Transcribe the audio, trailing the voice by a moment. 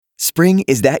Spring,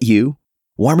 is that you?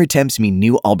 Warmer temps mean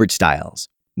new Allbirds styles.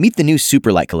 Meet the new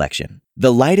Superlight collection,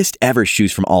 the lightest ever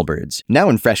shoes from Allbirds, now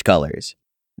in fresh colors.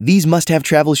 These must-have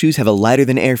travel shoes have a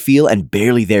lighter-than-air feel and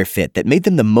barely-there fit that made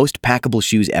them the most packable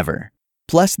shoes ever.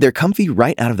 Plus, they're comfy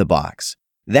right out of the box.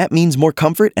 That means more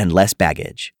comfort and less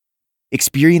baggage.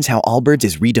 Experience how Allbirds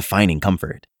is redefining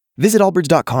comfort. Visit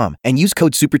allbirds.com and use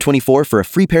code SUPER24 for a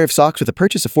free pair of socks with a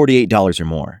purchase of $48 or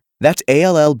more. That's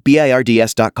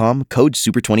ALLBIRDS.com, code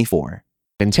SUPER24.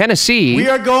 In Tennessee, we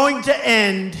are going to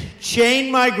end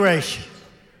chain migration.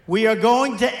 We are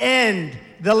going to end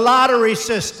the lottery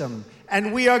system.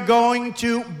 And we are going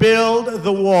to build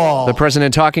the wall. The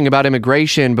president talking about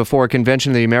immigration before a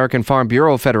convention of the American Farm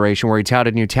Bureau Federation where he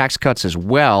touted new tax cuts as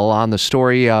well. On the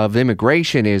story of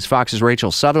immigration is Fox's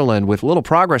Rachel Sutherland with little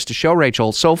progress to show,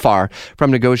 Rachel, so far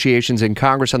from negotiations in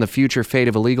Congress on the future fate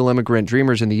of illegal immigrant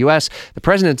dreamers in the U.S. The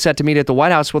president's set to meet at the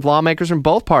White House with lawmakers from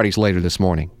both parties later this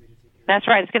morning. That's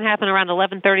right. It's going to happen around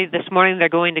 11:30 this morning. They're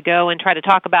going to go and try to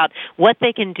talk about what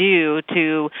they can do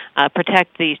to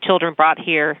protect these children brought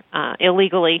here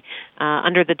illegally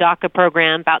under the DACA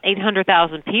program. About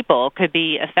 800,000 people could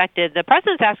be affected. The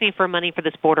president's asking for money for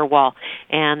this border wall,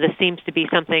 and this seems to be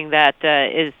something that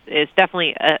is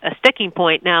definitely a sticking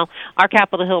point. Now, our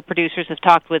Capitol Hill producers have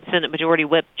talked with Senate Majority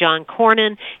Whip John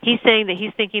Cornyn. He's saying that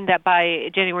he's thinking that by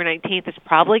January 19th, it's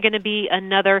probably going to be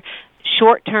another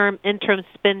short-term interim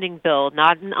spending bill,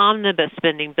 not an omnibus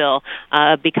spending bill,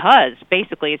 because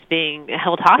basically it's being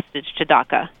held hostage to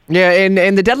DACA. Yeah,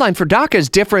 and the deadline for DACA is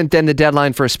different than the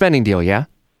deadline for a spending deal, yeah?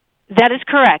 That is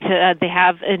correct. They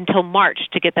have until March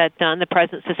to get that done. The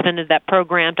president suspended that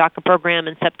program, DACA program,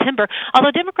 in September.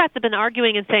 Although Democrats have been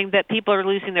arguing and saying that people are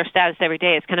losing their status every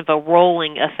day. It's kind of a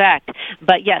rolling effect.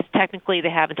 But yes, technically they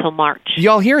have until March.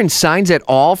 Y'all hearing signs at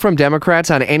all from Democrats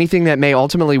on anything that may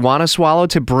ultimately want to swallow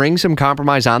to bring some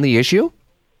compromise on the issue?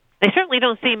 They certainly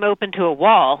don't seem open to a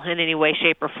wall in any way,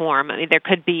 shape, or form. I mean, there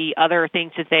could be other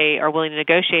things that they are willing to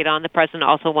negotiate on. The president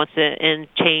also wants to end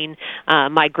chain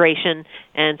migration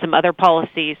and some other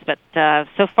policies. But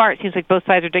so far, it seems like both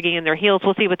sides are digging in their heels.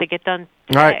 We'll see what they get done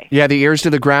today. All right. Yeah, the ears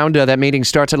to the ground. That meeting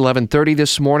starts at 11:30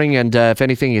 this morning. And if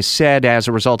anything is said as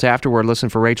a result afterward, listen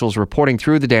for Rachel's reporting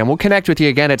through the day. And we'll connect with you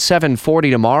again at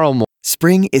 7:40 tomorrow morning.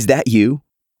 Spring, is that you?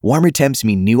 Warmer temps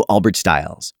mean new Allbirds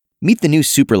styles. Meet the new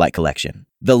Superlight collection,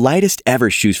 the lightest ever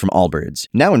shoes from Allbirds,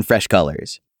 now in fresh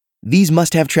colors. These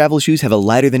must-have travel shoes have a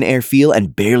lighter-than-air feel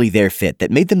and barely-there fit that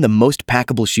made them the most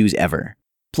packable shoes ever.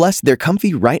 Plus, they're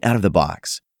comfy right out of the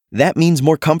box. That means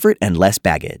more comfort and less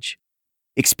baggage.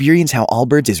 Experience how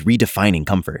Allbirds is redefining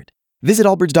comfort. Visit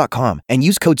allbirds.com and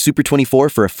use code SUPER24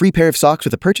 for a free pair of socks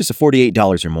with a purchase of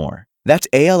 $48 or more. That's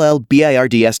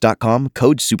ALLBIRDS.com,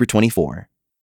 code SUPER24.